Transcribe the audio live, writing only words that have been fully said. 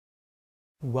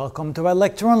Welcome to our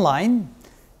lecture online.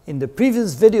 In the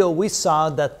previous video we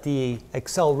saw that the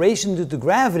acceleration due to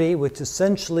gravity, which is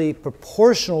essentially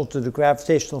proportional to the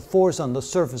gravitational force on the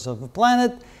surface of a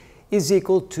planet, is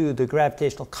equal to the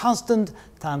gravitational constant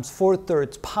times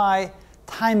 4/3 pi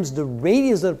times the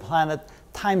radius of the planet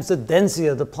times the density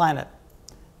of the planet.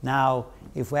 Now,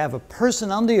 if we have a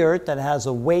person on the Earth that has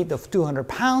a weight of 200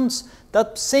 pounds,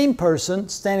 that same person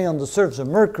standing on the surface of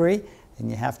Mercury, and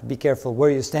you have to be careful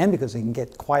where you stand because it can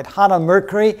get quite hot on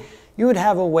Mercury, you would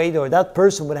have a weight, or that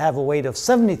person would have a weight of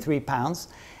 73 pounds.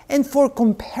 And for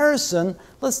comparison,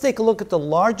 let's take a look at the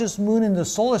largest moon in the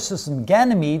solar system,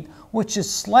 Ganymede, which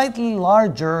is slightly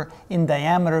larger in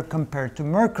diameter compared to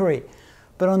Mercury.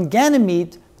 But on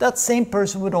Ganymede, that same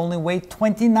person would only weigh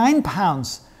 29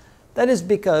 pounds. That is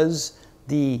because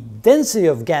the density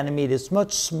of Ganymede is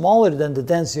much smaller than the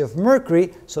density of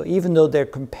Mercury, so even though they're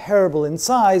comparable in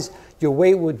size, your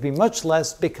weight would be much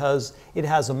less because it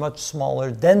has a much smaller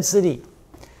density.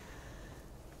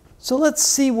 So let's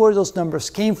see where those numbers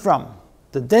came from.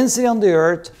 The density on the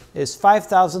Earth is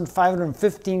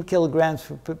 5,515 kilograms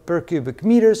per cubic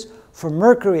meters. For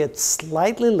Mercury, it's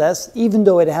slightly less. Even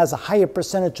though it has a higher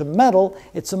percentage of metal,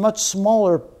 it's a much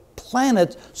smaller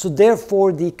planet, so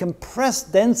therefore the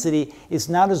compressed density is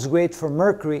not as great for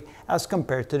Mercury as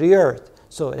compared to the Earth.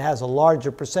 So it has a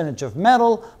larger percentage of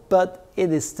metal, but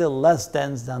it is still less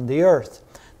dense than the Earth.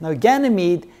 Now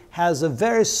Ganymede has a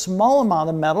very small amount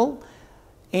of metal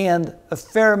and a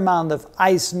fair amount of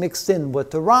ice mixed in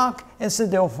with the rock, and so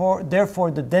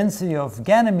therefore the density of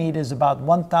Ganymede is about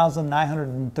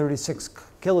 1,936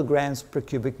 kilograms per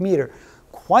cubic meter.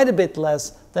 Quite a bit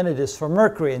less than it is for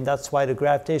Mercury, and that's why the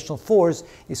gravitational force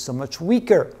is so much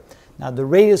weaker. Now the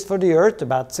radius for the Earth,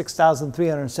 about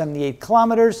 6,378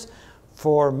 kilometers.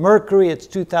 For Mercury, it's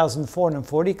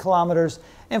 2,440 kilometers,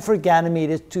 and for Ganymede,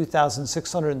 it's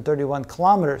 2,631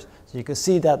 kilometers. So you can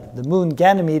see that the moon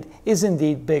Ganymede is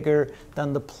indeed bigger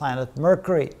than the planet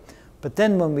Mercury. But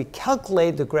then when we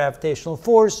calculate the gravitational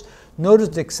force, notice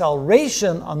the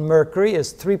acceleration on Mercury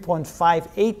is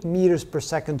 3.58 meters per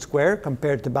second squared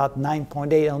compared to about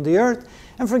 9.8 on the Earth,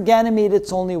 and for Ganymede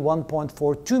it's only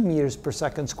 1.42 meters per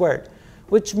second squared,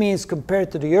 which means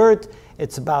compared to the Earth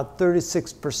it's about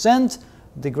 36%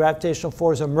 the gravitational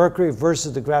force on Mercury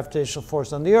versus the gravitational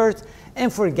force on the Earth,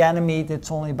 and for Ganymede it's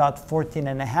only about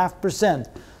 14.5%.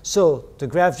 So the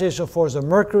gravitational force on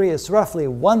Mercury is roughly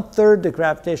 1/3 the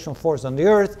gravitational force on the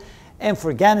Earth, and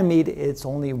for Ganymede it's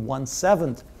only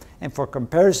 1/7. And for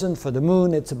comparison, for the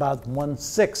moon it's about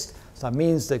 1/6. So that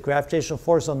means the gravitational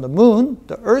force on the moon,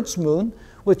 the Earth's moon,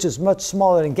 which is much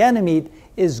smaller than Ganymede,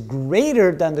 is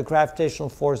greater than the gravitational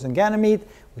force on Ganymede,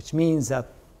 which means that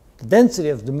the density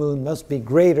of the moon must be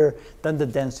greater than the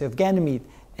density of Ganymede,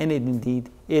 and indeed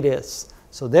it is.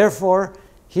 So therefore,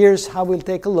 here's how we'll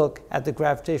take a look at the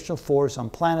gravitational force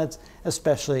on planets,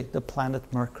 especially the planet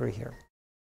Mercury here.